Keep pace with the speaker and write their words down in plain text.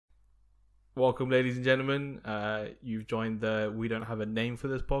Welcome, ladies and gentlemen. You've joined the We Don't Have a Name for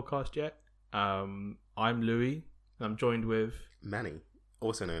This podcast yet. I'm Louis, and I'm joined with... Manny,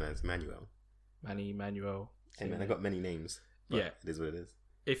 also known as Manuel. Manuel. Hey man, I got many names. But yeah. It is what it is.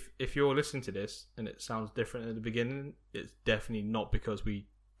 If you're listening to this and it sounds different at the beginning, it's definitely not because we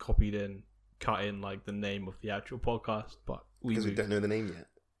copied and cut in like the name of the actual podcast, but because we don't know the name yet.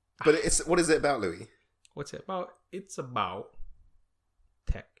 But what is it about, Louis? What's it about? It's about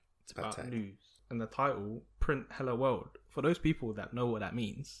tech. It's about tech. News. And the title, Print Hello World. For those people that know what that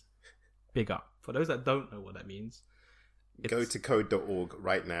means, big up. For those that don't know what that means, go to code.org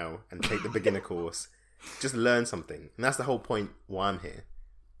right now and take the beginner course. Just learn something. And that's the whole point why I'm here.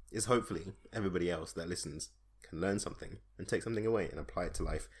 Is hopefully everybody else that listens can learn something and take something away and apply it to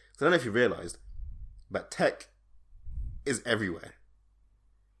life. So I don't know if you realized, but tech is everywhere.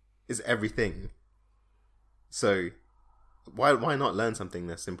 Is everything. So why not learn something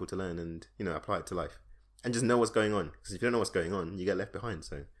that's simple to learn and, apply it to life and just know what's going on? Because if you don't know what's going on, you get left behind.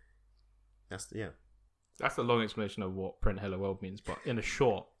 So that's a long explanation of what Print Hello World means, but in a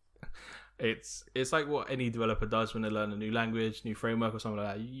short, it's like what any developer does when they learn a new language, new framework or something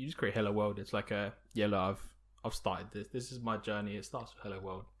like that. You just create Hello World. It's like look, I've started this. This is my journey. It starts with Hello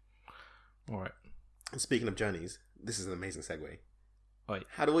World. All right. And speaking of journeys, this is an amazing segue. Right.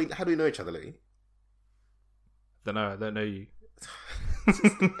 How do we know each other, Louis? I don't know you.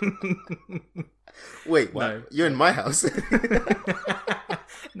 Wait, what? No. You're in my house.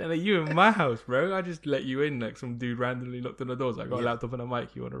 No, you in my house, bro. I just let you in like some dude randomly knocked on the doors. I got a laptop and a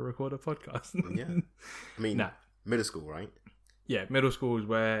mic. You want to record a podcast? Yeah. I mean, middle school, right? Yeah, middle school is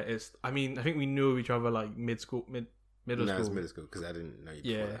where it's... I mean, I think we knew of each other like middle school. No, it was middle school because I didn't know you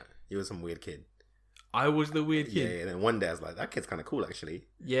before that. You were some weird kid. I was the weird kid. Yeah, and then one day I was like, that kid's kind of cool, actually.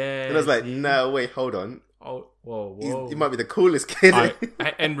 Yeah. And I was like, no, wait, hold on. Oh, whoa. He might be the coolest kid. I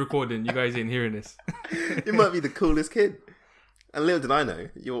end recording. You guys ain't hearing this. He might be the coolest kid. And little did I know,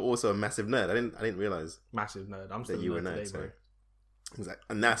 you were also a massive nerd. I didn't realize. Massive nerd. I'm still that you were a nerd. Today, bro. Exactly.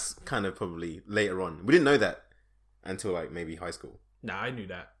 And that's kind of probably later on. We didn't know that until like maybe high school. Nah, I knew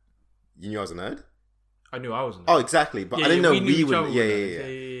that. You knew I was a nerd? I knew I was a nerd. Oh, exactly. But I didn't know we were.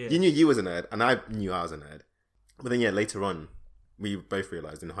 Yeah. You knew you was a nerd, and I knew I was a nerd. But then, later on, we both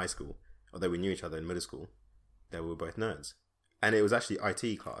realized in high school, although we knew each other in middle school, that we were both nerds. And it was actually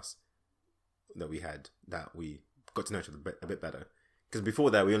IT class that we had that we got to know each other a bit better. Because before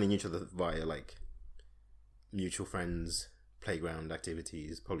that, we only knew each other via like mutual friends, playground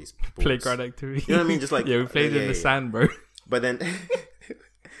activities, probably sports. Playground activities. You know what I mean? Just like we played in the sand, bro. But then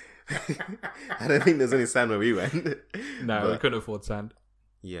I don't think there's any sand where we went. No, we couldn't afford sand.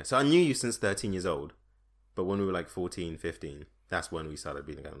 Yeah, so I knew you since 13 years old. But when we were like 14, 15, that's when we started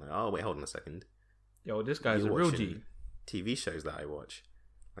being like, oh, wait, hold on a second. Yo, this guy's a real G. TV shows that I watch,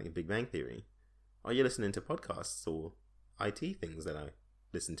 like Big Bang Theory. Are you listening to podcasts or IT things that I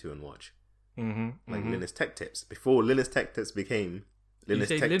listen to and watch? Like Linus Tech Tips. Before Linus Tech Tips became Linus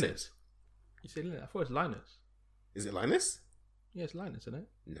Tech Tips. You say Linus? I thought it's Linus. Is it Linus? Yeah, it's Linus, isn't it?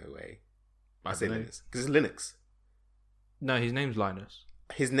 No way. I say Linus. Because it's Linux. No, his name's Linus.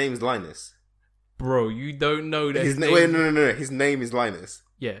 His name's Linus. Bro, you don't know that. Wait, no. His name is Linus.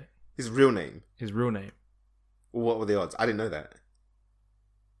 Yeah. His real name. His real name. What were the odds? I didn't know that.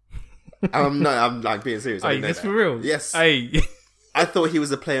 I'm like being serious. Hey, this for real? Yes. Hey. I thought he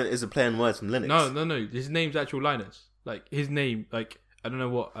was a play on words from Linux. No. His name's actual Linus. Like his name, like I don't know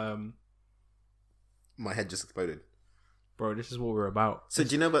what. My head just exploded. Bro, this is what we're about. So do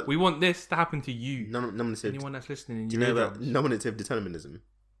you know about? We want this to happen to you. Nominative. Anyone that's listening. Do you know about nominative determinism?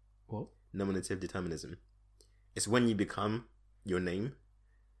 What? Nominative determinism. It's when you become your name.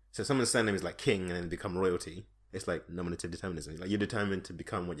 So someone's surname is like king and then become royalty. It's like nominative determinism. Like you're determined to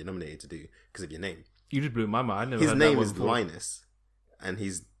become what you're nominated to do because of your name. You just blew my mind. I never His heard name that is before. Linus, and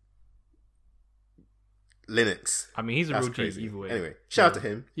he's Linux. I mean, he's a That's real crazy. G either way. Anyway, shout out to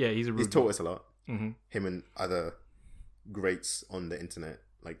him. Yeah, he's a real He's taught us a lot. Mm-hmm. Him and other greats on the internet,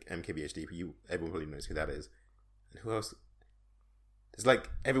 like MKBHD. Everyone probably knows who that is. And who else? There's like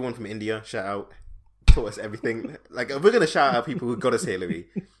everyone from India. Shout out. Taught us everything. Like we're gonna shout out people who got us here, Louis.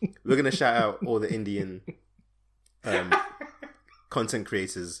 We're gonna shout out all the Indian content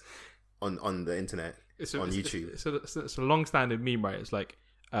creators on the internet, on YouTube. It's a long-standing meme, right? It's like,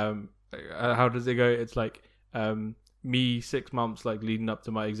 how does it go? It's like, me 6 months like leading up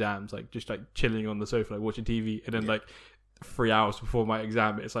to my exams, like just like chilling on the sofa, like watching TV, and then like 3 hours before my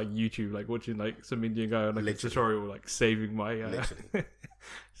exam, it's like YouTube, like watching like some Indian guy on like a tutorial, like saving my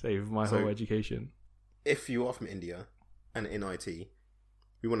whole education. If you are from India and in IT,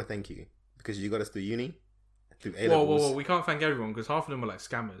 we want to thank you because you got us through uni, through A levels. Whoa! We can't thank everyone because half of them are like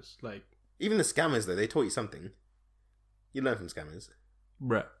scammers. Like Even the scammers, though, they taught you something. You learn from scammers.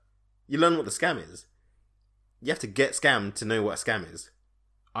 Right. You learn what the scam is. You have to get scammed to know what a scam is.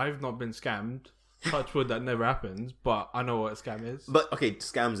 I've not been scammed. Touch wood, that never happens. But I know what a scam is. But, okay,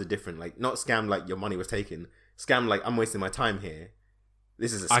 scams are different. Like, not scam like your money was taken. Scam like, I'm wasting my time here.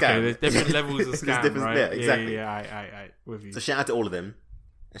 This is a scam. Okay, there's different levels of scam, right? Yeah, exactly. Yeah, I with you. So shout out to all of them.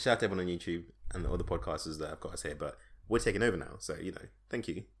 And shout out to everyone on YouTube and the other podcasters that I've got us here. But we're taking over now. So, thank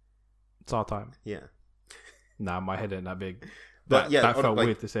you. It's our time. Yeah. Nah, my head ain't that big. But that felt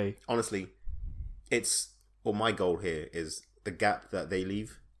weird to say. Honestly, my goal here is the gap that they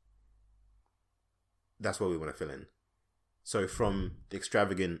leave. That's what we want to fill in. So from the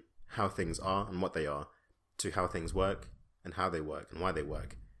extravagant how things are and what they are to how things work and how they work and why they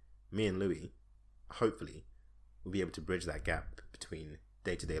work, me and Louis, hopefully, will be able to bridge that gap between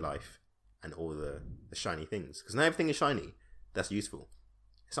day-to-day life and all the shiny things. Because not everything is shiny. That's useful.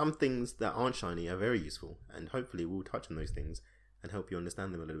 Some things that aren't shiny are very useful, and hopefully we'll touch on those things and help you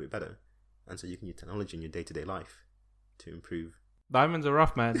understand them a little bit better. And so you can use technology in your day-to-day life to improve. Diamonds are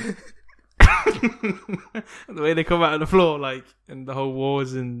rough, man. The way they come out of the floor, like, and the whole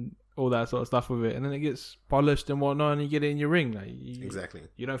wars and all that sort of stuff with it, and then it gets polished and whatnot, and you get it in your ring. Like, Exactly.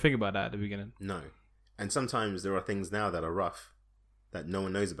 You don't think about that at the beginning. No. And sometimes there are things now that are rough that no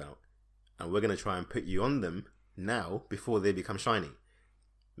one knows about, and we're going to try and put you on them now before they become shiny.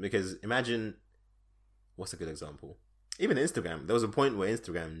 Because imagine, what's a good example? Even Instagram. There was a point where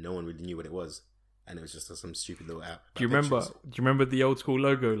Instagram, no one really knew what it was, and it was just some stupid little app. Do you remember the old school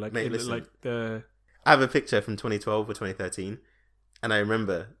logo? Like, Mate, listen, like the. I have a picture from 2012 or 2013, and I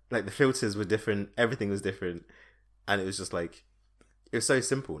remember like the filters were different, everything was different, and it was just like, it was so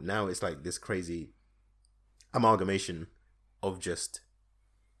simple. Now it's like this crazy amalgamation of just.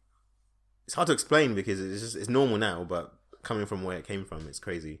 It's hard to explain because it's normal now, but coming from where it came from, it's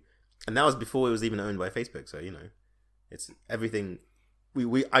crazy. And that was before it was even owned by Facebook, so it's everything.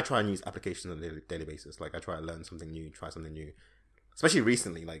 I try and use applications on a daily basis. Like, I try to learn something new, try something new, especially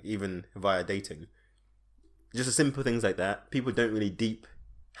recently. Like, even via dating, just the simple things like that. People don't really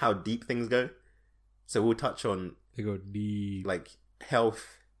how deep things go. So we'll touch on they go deep, like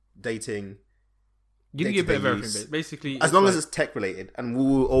health, dating. You can get a bit of everything, basically. As long as it's tech related, and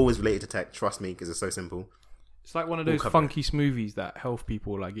we'll always relate it to tech. Trust me, because it's so simple. It's like one of those funky smoothies that health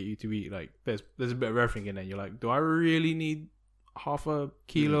people like get you to eat. Like, there's a bit of everything in there. You're like, do I really need half a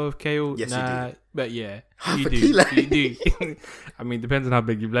kilo of kale? Yes, nah, you do. But yeah, Half a kilo. You do. I mean, depends on how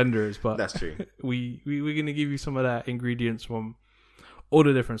big your blender is, but that's true. We're gonna give you some of that ingredients from all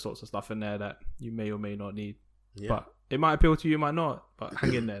the different sorts of stuff in there that you may or may not need. Yeah. But it might appeal to you, it might not. But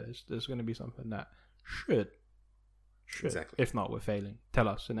hang in there. There's gonna be something that should. Exactly. If not, we're failing. Tell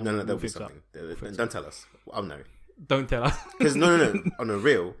us, and then there'll be something. Don't tell us. Oh no. Don't tell us. Because no. On the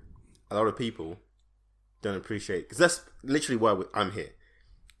real, a lot of people don't appreciate. Because that's literally why I'm here.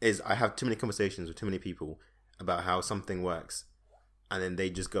 Is I have too many conversations with too many people about how something works, and then they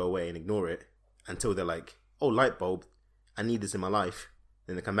just go away and ignore it until they're like, "Oh, light bulb, I need this in my life."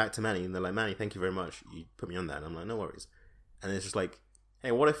 Then they come back to Manny and they're like, "Manny, thank you very much. You put me on that." And I'm like, "No worries." And it's just like,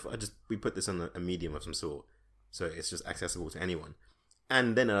 "Hey, what if we put this on a medium of some sort, so it's just accessible to anyone?"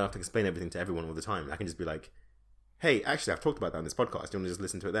 And then I don't have to explain everything to everyone all the time. I can just be like, "Hey, actually, I've talked about that on this podcast. Do you want to just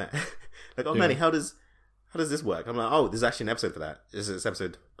listen to it there?" Like, "Oh, Manny, how does this work?" I'm like, "Oh, there's actually an episode for that. This is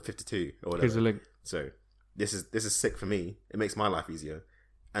episode 52 or whatever." Here's the link. So this is sick for me. It makes my life easier,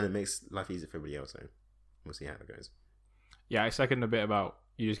 and it makes life easier for everybody else. So we'll see how it goes. Yeah, I second a bit about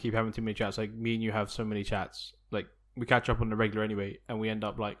you just keep having too many chats. Like, me and you have so many chats. Like, we catch up on the regular anyway, and we end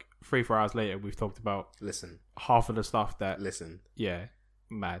up like 3-4 hours later. We've talked about half of the stuff that. Yeah,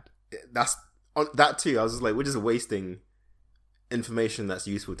 mad. That's on that too. I was just like, we're just wasting information that's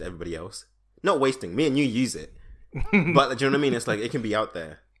useful to everybody else. Not wasting. Me and you use it, but do you know what I mean? It's like it can be out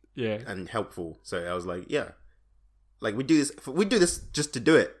there, yeah, and helpful. So I was like, yeah, like we do this just to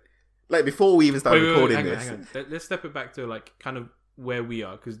do it. Like before we even started recording this. Hang on. Let's step it back to like kind of where we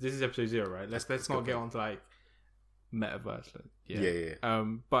are, because this is episode 0, right? Let's not get onto like metaverse. Yeah.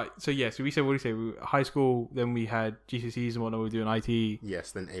 But so we said, what do you say? High school, then we had GCSEs and whatnot. We were doing IT.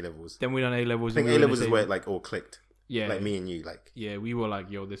 Yes, then A levels. Then we done A levels. I think A levels is where it like all clicked. Yeah, like me and you, like we were like,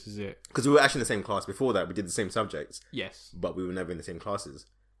 yo, this is it. Because we were actually in the same class before that. We did the same subjects. Yes, but we were never in the same classes.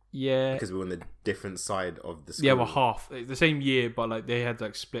 Yeah, because we were on the different side of the school. Yeah, well, half the same year, but like they had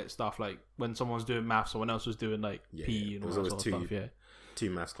like split stuff. Like when someone's doing maths, someone else was doing like PE and all that sort of stuff. Yeah, 2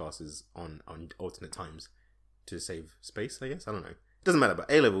 maths classes on alternate times to save space. I guess I don't know. It doesn't matter. But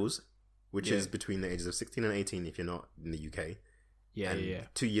A levels, which is between the ages of 16 and 18, if you're not in the UK. Yeah, and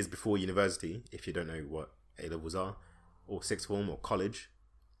 2 years before university, if you don't know what A levels are, or sixth form or college.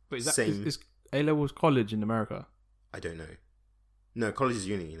 But is that Same. is A levels college in America? I don't know. No, college is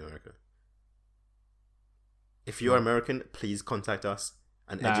uni in America. If you're American, please contact us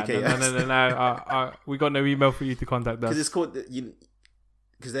and educate us. No. We got no email for you to contact us. Because it's called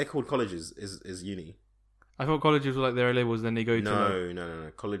because they're called colleges is uni. I thought colleges were like their A levels, then they go to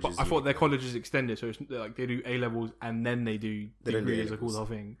No. Colleges. I thought their college is extended, so it's like they do A levels and then they do degrees, like all the whole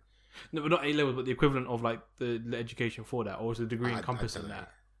thing. No, but not A levels, but the equivalent of like the education for that, or is the degree encompassing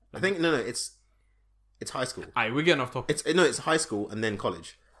that? I think no, it's high school. Alright, we're getting off topic. It's high school and then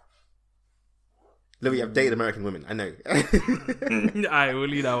college. Louis, I've dated American women. I know. Alright, we'll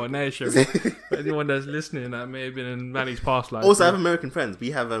leave that one there, sure. For anyone that's listening, that may have been in Manny's past life. Also, I have American friends. I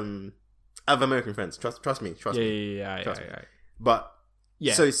have American friends. Trust me. Trust me. Yeah. But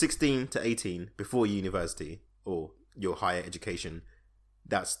yeah. So 16 to 18 before university or your higher education,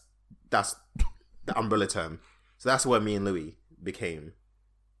 that's the umbrella term. So that's where me and Louis became.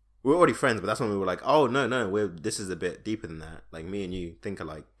 We were already friends, but that's when we were like, oh no, this is a bit deeper than that. Like me and you think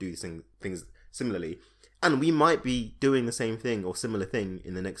alike, do things similarly, and we might be doing the same thing or similar thing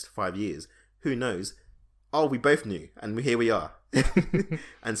in the next 5 years. Who knows? Oh, we both knew, and here we are.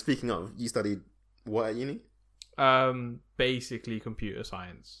 And speaking of, you studied what at uni? Basically computer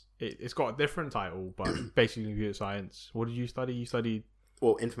science. It's got a different title, but basically computer science. What did you study? You studied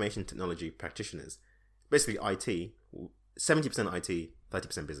information technology practitioners. Basically IT. 70% IT,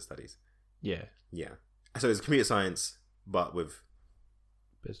 30% business studies. Yeah. So it's computer science, but with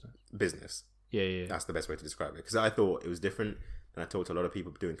business. Yeah. That's the best way to describe it. Because I thought it was different, and I talked to a lot of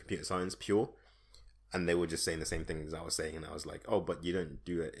people doing computer science pure, and they were just saying the same things I was saying, and I was like, oh, but you don't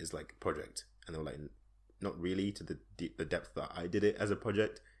do it as like a project. And they were like, not really to the depth that I did it as a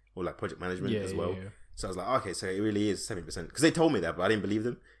project, or like project management as well. Yeah. So I was like, okay, so it really is 70%. Because they told me that, but I didn't believe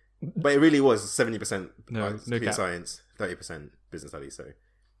them. But it really was 70% computer science, 30% business studies. So,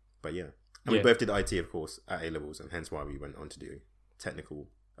 but yeah. And we both did IT, of course, at A levels, and hence why we went on to do technical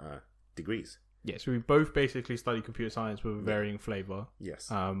degrees. Yeah, so we both basically studied computer science with a varying flavour. Yes.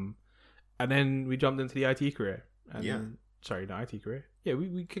 And then we jumped into the IT career. Sorry, not IT career. Yeah,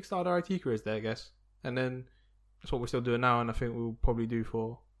 we kickstarted our IT careers there, I guess. And then that's what we're still doing now, and I think we'll probably do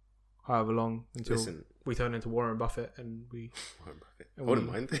for however long until we turn into Warren Buffett and we... Warren Buffett. I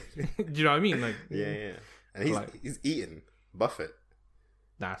wouldn't mind. Do you know what I mean? Like, yeah. And he's eating Buffett.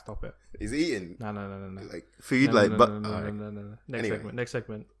 Nah, stop it. He's eating. No. Like food, no. Next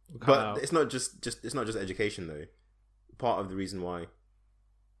segment. But it's not just education though. Part of the reason why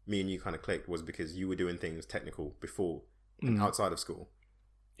me and you kind of clicked was because you were doing things technical before and outside of school.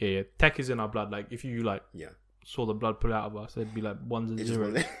 Yeah. Tech is in our blood. Like if you saw the blood pull out of us, it'd be like ones and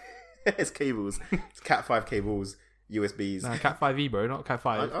zeros. It's cables. It's Cat 5 cables, USBs. Nah, Cat 5e, bro, not Cat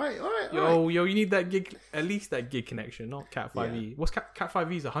 5. All right. Yo, you need that gig, at least that gig connection, not Cat 5e. Yeah. What's Cat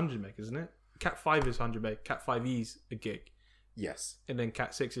 5e is 100 meg, isn't it? Cat 5 is 100 meg. Cat 5e is a gig. Yes. And then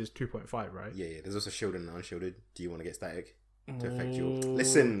Cat 6 is 2.5, right? Yeah. There's also shielded and unshielded. Do you want to get static to affect your...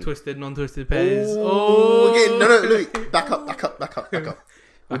 Listen. Twisted, non-twisted pairs. We're getting... No, Louis. Back up.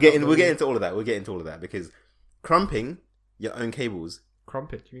 We'll get into all of that because crumping your own cables...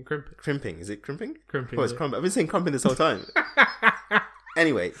 Crumpet? You mean crimping? Crimping. Is it crimping? Crimping. Oh, it's crimping. I've been saying crumping this whole time.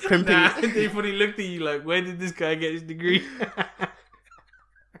 Anyway, crimping... They probably looked at you like, where did this guy get his degree?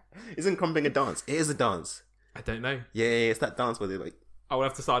 Isn't crumping a dance? It is a dance. I don't know. Yeah, it's that dance where they like... I will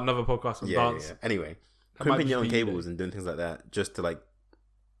have to start another podcast on dance. Yeah. Anyway, crimping your own cables and doing things like that just to like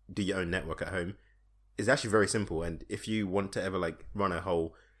do your own network at home is actually very simple. And if you want to ever like run a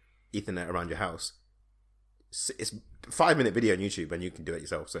whole Ethernet around your house, it's 5-minute video on YouTube and you can do it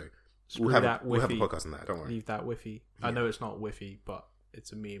yourself. So we'll have a podcast on that. Don't worry. Leave that Wi-Fi. Yeah. I know it's not Wi-Fi, but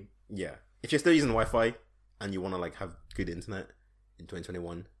it's a meme. Yeah. If you're still using Wi-Fi and you want to like have good internet in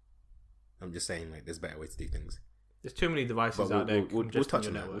 2021, I'm just saying like there's better ways to do things. There's too many devices out there. We'll touch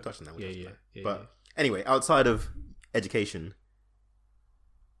on that. We'll touch on that. Yeah. But anyway, outside of education,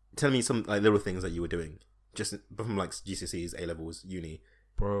 tell me some like little things that you were doing, just from like GCSEs, A levels, uni,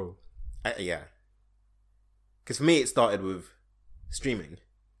 bro. Yeah. Because for me, it started with streaming.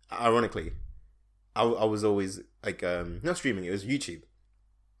 Ironically, I was always like not streaming. It was YouTube.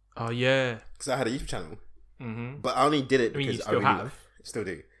 Oh yeah. Because I had a YouTube channel, but I only did it because you still still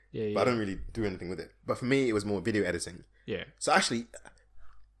do. Yeah. But I don't really do anything with it. But for me, it was more video editing. Yeah. So actually,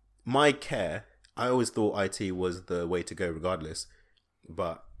 my care, I always thought IT was the way to go regardless.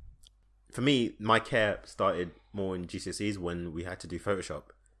 But for me, my care started more in GCSEs when we had to do Photoshop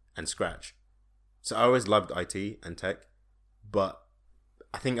and Scratch. So I always loved IT and tech. But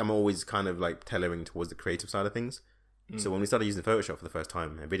I think I'm always kind of like tailoring towards the creative side of things. So when we started using Photoshop for the first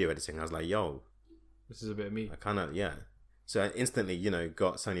time and video editing, I was like, yo. This is a bit of me. I kind of, yeah. So I instantly,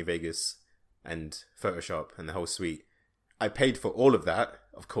 got Sony Vegas and Photoshop and the whole suite. I paid for all of that,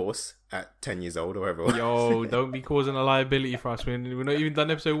 of course, at 10 years old or whatever. Yo, don't be causing a liability for us. We're not even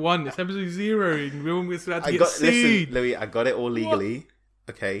done episode 1. It's episode 0. We're almost about to get sued. Listen, Louis, I got it all legally.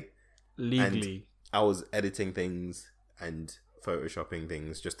 What? Okay. Legally. And I was editing things and photoshopping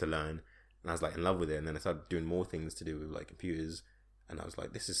things just to learn. And I was like in love with it. And then I started doing more things to do with like computers. And I was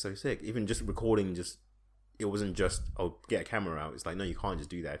like, this is so sick. Even just recording, it wasn't just, get a camera out. It's like, no, you can't just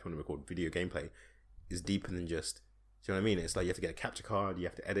do that if you want to record video gameplay. It's deeper than just... Do you know what I mean? It's like you have to get a capture card, you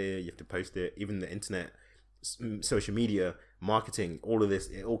have to edit it, you have to post it. Even the internet, social media, marketing, all of this,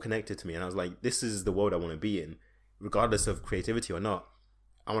 it all connected to me. And I was like, this is the world I want to be in, regardless of creativity or not.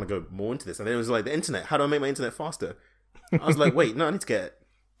 I want to go more into this. And then it was like, the internet, how do I make my internet faster? I was like, wait, no, I need to get...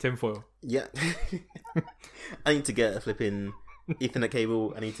 Tinfoil. Yeah. I need to get a flipping Ethernet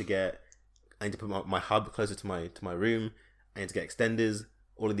cable. I need to put my hub closer to my room. I need to get extenders.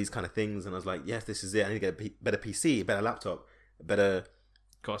 All of these kind of things, and I was like, yes, this is it. I need to get a better PC, a better laptop, better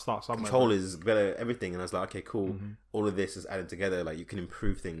controllers, better everything. And I was like, okay, cool. Mm-hmm. All of this is added together. Like, you can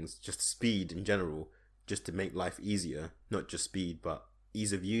improve things, just speed in general, just to make life easier. Not just speed, but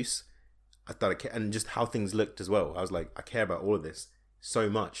ease of use. I thought, and just how things looked as well. I was like, I care about all of this so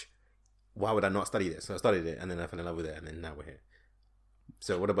much. Why would I not study this? So I studied it, and then I fell in love with it, and then now we're here.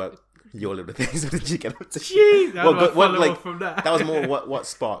 So what about your little things? What did you get up to? Jeez, from that. That was more what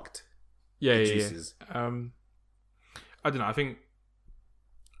sparked the juices. Yeah. I don't know. I think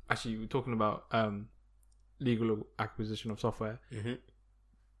actually we're talking about legal acquisition of software. Mm-hmm.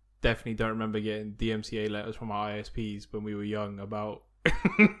 Definitely don't remember getting DMCA letters from our ISPs when we were young about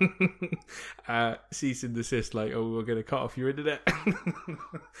cease and desist. Like, we're going to cut off your internet.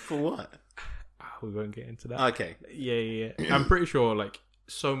 For what? We won't get into that. Okay. Yeah. I'm pretty sure like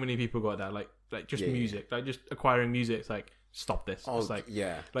so many people got that. Like just music, like just acquiring music. It's like, stop this. Oh, it's like,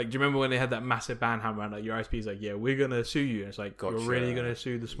 yeah. Like, do you remember when they had that massive ban hammer and like your ISP is like, yeah, we're gonna sue you? And it's like, gotcha. You're really gonna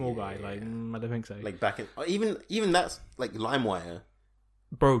sue the small guy? Like, I don't think so. Like back in even that's like LimeWire.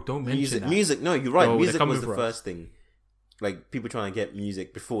 Bro, don't mention music. No, you're right. Bro, music was the first thing. Like people trying to get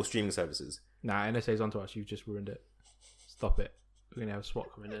music before streaming services. Nah, NSA's onto us. You've just ruined it. Stop it. We're gonna have a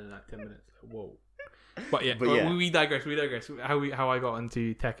SWAT coming in like 10 minutes. Like, whoa. But yeah, we digress. How I got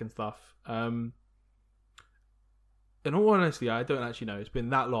into tech and stuff. In all honesty, I don't actually know. It's been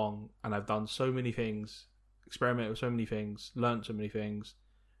that long, and I've done so many things, experimented with so many things, learned so many things.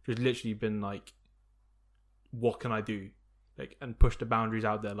 Just literally been like, what can I do? Like, and push the boundaries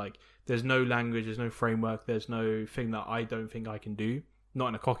out there. Like, there's no language, there's no framework, there's no thing that I don't think I can do. Not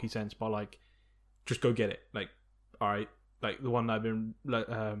in a cocky sense, but like, just go get it. Like, all right, like the one that I've been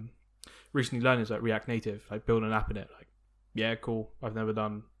recently learning is like React Native, like build an app in it. Like, yeah, cool. I've never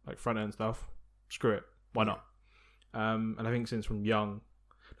done like front end stuff. Screw it. Why not? And I think since from young,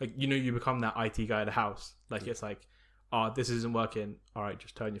 like, you become that IT guy at the house. Like, it's like, this isn't working. All right,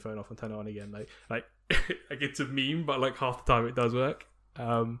 just turn your phone off and turn it on again. Like it's a meme, but like half the time it does work.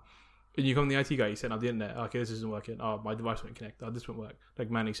 And you become the IT guy. You set up the internet. Okay, this isn't working. My device won't connect. This won't work.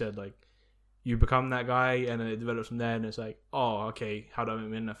 Like Manny said, like, you become that guy, and then it develops from there. And it's like, okay, how do I make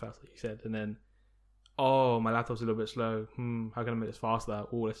my internet fast? Like you said, and then, my laptop's a little bit slow. How can I make this faster?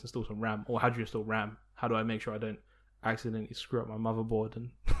 Let's install some RAM. Or how do you install RAM? How do I make sure I don't accidentally screw up my motherboard and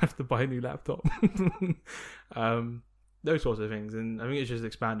have to buy a new laptop? Those sorts of things. And I think it's just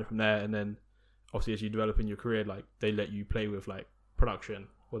expanded from there. And then obviously as you develop in your career, like, they let you play with like production.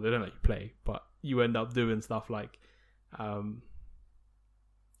 Well, they don't let you play, but you end up doing stuff like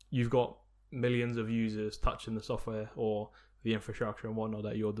you've got millions of users touching the software or the infrastructure and whatnot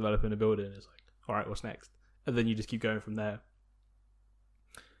that you're developing and building. It's like, all right, what's next? And then you just keep going from there.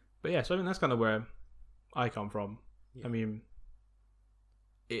 But yeah, so I mean, that's kind of where I come from. Yeah. I mean,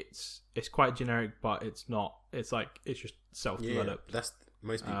 it's quite generic, but it's not. It's like, it's just self-developed. Yeah, that's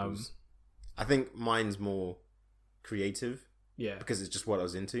most people's. I think mine's more creative. Yeah. Because it's just what I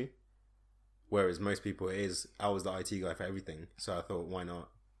was into. Whereas most people, I was the IT guy for everything. So I thought, why not?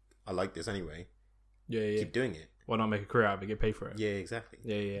 I like this anyway. Yeah. Keep doing it. Why not make a career out of it, get paid for it? Yeah, exactly.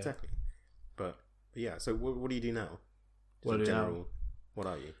 Yeah. Exactly. But yeah, so what do you do now? What do you do? What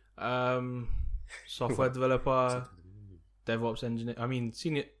are you? Software developer, DevOps engineer. I mean,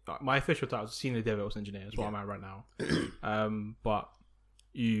 my official title is senior DevOps engineer. That's what I'm at right now. But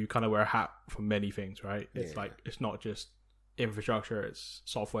you kind of wear a hat for many things, right? It's like, it's not just infrastructure, it's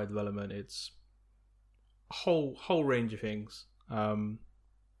software development, it's a whole range of things.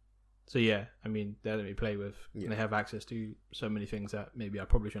 So yeah, I mean, they let me play with, and they have access to so many things that maybe I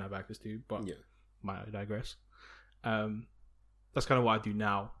probably shouldn't have access to, but might digress. That's kind of what I do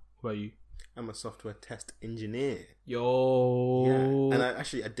now. What about you? I'm a software test engineer. Yo. Yeah. And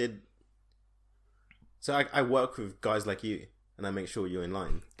I did. So I work with guys like you, and I make sure you're in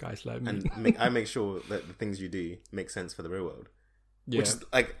line. Guys like me. And I make sure that the things you do make sense for the real world. Yeah. Which is,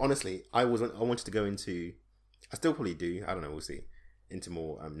 like, honestly, I wanted to go into, I still probably do, I don't know, we'll see, into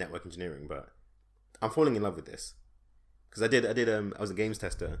more network engineering, but I'm falling in love with this. Because I was a games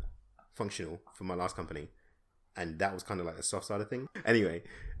tester, functional, for my last company, and that was kind of like the soft side of thing. Anyway,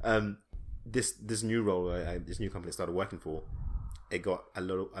 this new role, this new company I started working for, it got a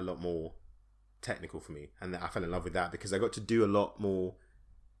lot more technical for me, and I fell in love with that because I got to do a lot more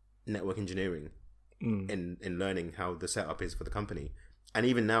network engineering in learning how the setup is for the company. And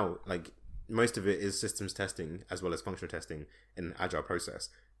even now, like, most of it is systems testing as well as functional testing in an agile process.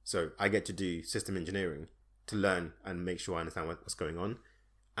 So I get to do system engineering to learn and make sure I understand what's going on,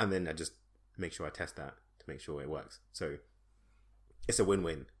 and then I just make sure I test that to make sure it works. So it's a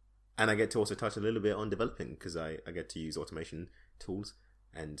win-win. And I get to also touch a little bit on developing because I get to use automation tools,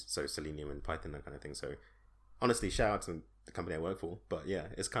 and so Selenium and Python, that kind of thing. So honestly, shout out to the company I work for. But yeah,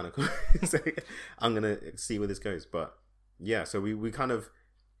 it's kind of cool. So I'm going to see where this goes. But yeah, so we kind of,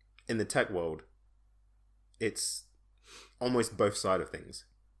 in the tech world, it's almost both sides of things.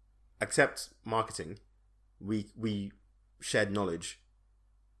 Except marketing, we shared knowledge.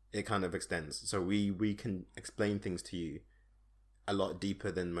 It kind of extends. So we can explain things to you a lot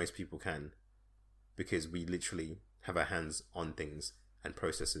deeper than most people can, because we literally have our hands on things and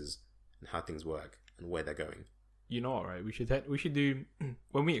processes and how things work and where they're going. You know what, right? We should do,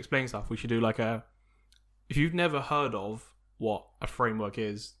 when we explain stuff, we should do like if you've never heard of what a framework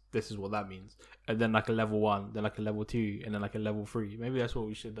is, this is what that means. And then like a level 1, then like a level 2, and then like a level 3. Maybe that's what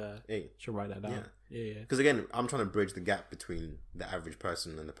we should write that down. Yeah. Because again, I'm trying to bridge the gap between the average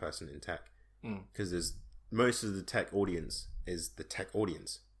person and the person in tech. Because there's most of the tech audience is the tech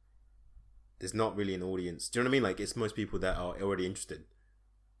audience. There's not really an audience. Do you know what I mean? Like, it's most people that are already interested.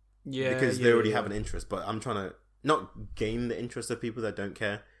 Yeah. Because they already have an interest. But I'm trying to not gain the interest of people that don't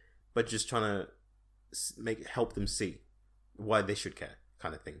care, but just trying to help them see why they should care,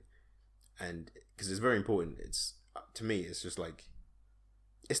 kind of thing. And because it's very important. To me, it's just like,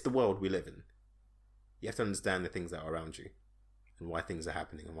 it's the world we live in. You have to understand the things that are around you and why things are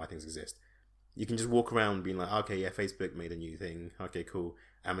happening and why things exist. You can just walk around being like, okay, yeah, Facebook made a new thing. Okay, cool.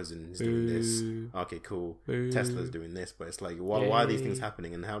 Amazon is doing this. Okay, cool. Tesla's doing this. But it's like, why are these things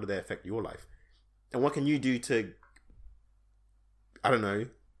happening, and how do they affect your life? And what can you do to, I don't know,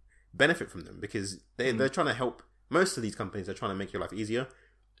 benefit from them? Because they're trying to help. Most of these companies are trying to make your life easier.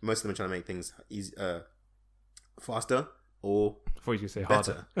 Most of them are trying to make things faster or before you say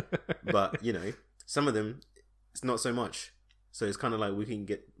better. Harder. But, you know, some of them, it's not so much. So it's kind of like we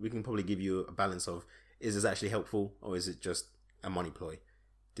can probably give you a balance of, is this actually helpful, or is it just a money ploy?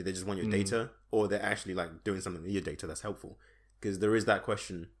 Do they just want your data, or they're actually like doing something with your data that's helpful? Because there is that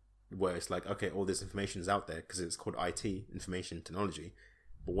question where it's like, okay, all this information is out there because it's called IT, information technology,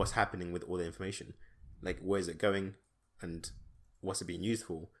 but what's happening with all the information? Like, where is it going, and what's it being used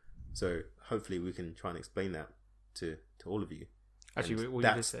for? So hopefully we can try and explain that to all of you. Actually,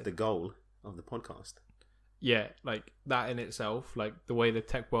 that's the goal of the podcast. Yeah, like that in itself, like the way the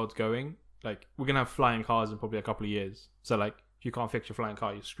tech world's going, like we're gonna have flying cars in probably a couple of years. So like, if you can't fix your flying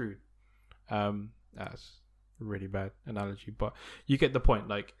car, you're screwed. That's a really bad analogy, but you get the point.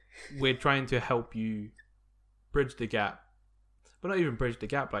 Like, we're trying to help you bridge the gap, but not even bridge the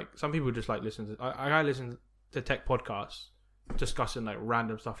gap. Like, some people just like listen to. I listen to tech podcasts discussing like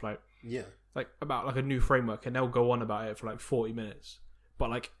random stuff, like about like a new framework, and they'll go on about it for like 40 minutes.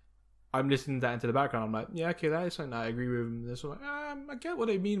 But like, I'm listening to that into the background. I'm like, yeah, okay, that is something I agree with. And this one, like, I get what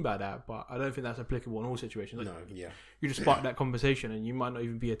they mean by that, but I don't think that's applicable in all situations. Like, you just spark that conversation, and you might not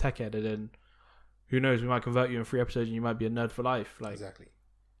even be a tech head, and then who knows? We might convert you in 3 episodes, and you might be a nerd for life. Like, exactly,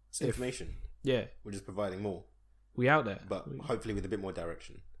 it's information. Yeah, we're just providing more. We out there, but hopefully with a bit more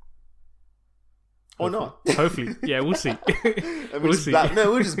direction. Or not. Hopefully. Yeah, we'll see. We'll see.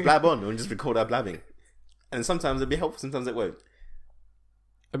 We'll just blab on and just record our blabbing. And sometimes it'll be helpful, sometimes it won't.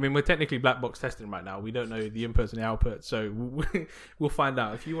 I mean, we're technically black box testing right now. We don't know the inputs and the outputs, so we'll find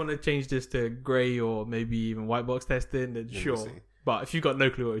out. If you want to change this to grey or maybe even white box testing, then sure. We'll, but if you've got no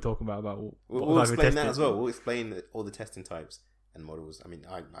clue what we're talking about we'll explain that as well. We'll explain all the testing types and models. I mean,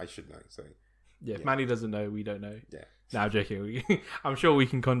 I should know. So yeah, if Manny doesn't know, we don't know. Yeah. No, I'm joking. I'm sure we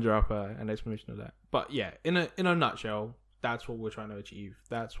can conjure up an explanation of that. But yeah, in a nutshell, that's what we're trying to achieve.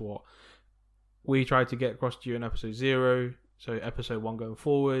 That's what we tried to get across to you in episode 0. So episode 1 going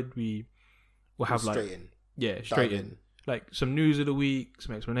forward, we'll have straight in. Like some news of the week,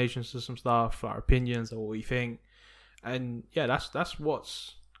 some explanations to some stuff, our opinions of what we think. And yeah, that's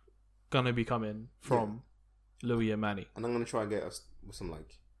what's gonna be coming from Louis and Manny. And I'm gonna try and get us with some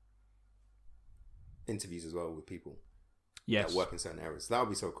like interviews as well with people that work in certain areas. That would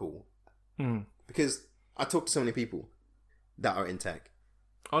be so cool. Because I talk to so many people that are in tech.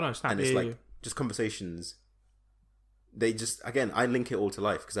 Oh no, snap! And it's just conversations. They just, again, I link it all to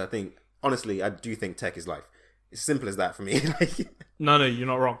life because I think, honestly, I do think tech is life. It's simple as that for me. No, you're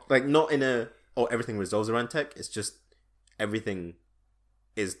not wrong. Like, not in a, everything resolves around tech. It's just everything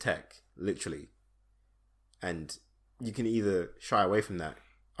is tech, literally. And you can either shy away from that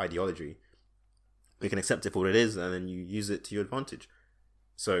ideology, or you can accept it for what it is, and then you use it to your advantage.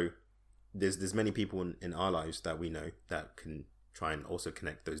 So there's many people in our lives that we know that can try and also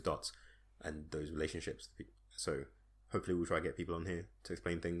connect those dots and those relationships. So hopefully we'll try to get people on here to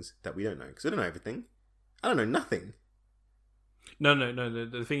explain things that we don't know, because I don't know everything. I don't know nothing. No.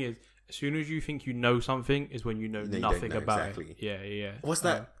 The thing is, as soon as you think you know something, is when you know nothing about it. Yeah. What's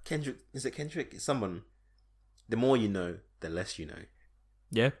that? Kendrick? Is it Kendrick? It's someone. The more you know, the less you know.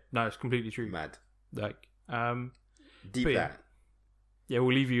 Yeah. No, it's completely true. Mad. Like, deep that. Yeah,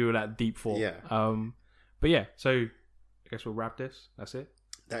 we'll leave you with that deep thought. Yeah. But yeah, so I guess we'll wrap this. That's it.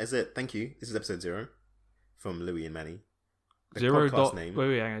 That is it. Thank you. This is episode 0 from Louis and Manny. Wait, hang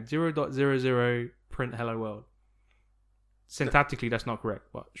on. 0.00 print hello world. Syntactically, that's not correct,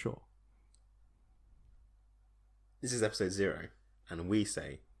 but sure. This is episode 0, and we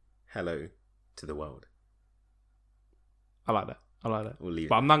say hello to the world. I like that. We'll leave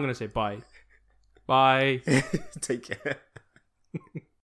but it. I'm not going to say bye. Bye. Take care.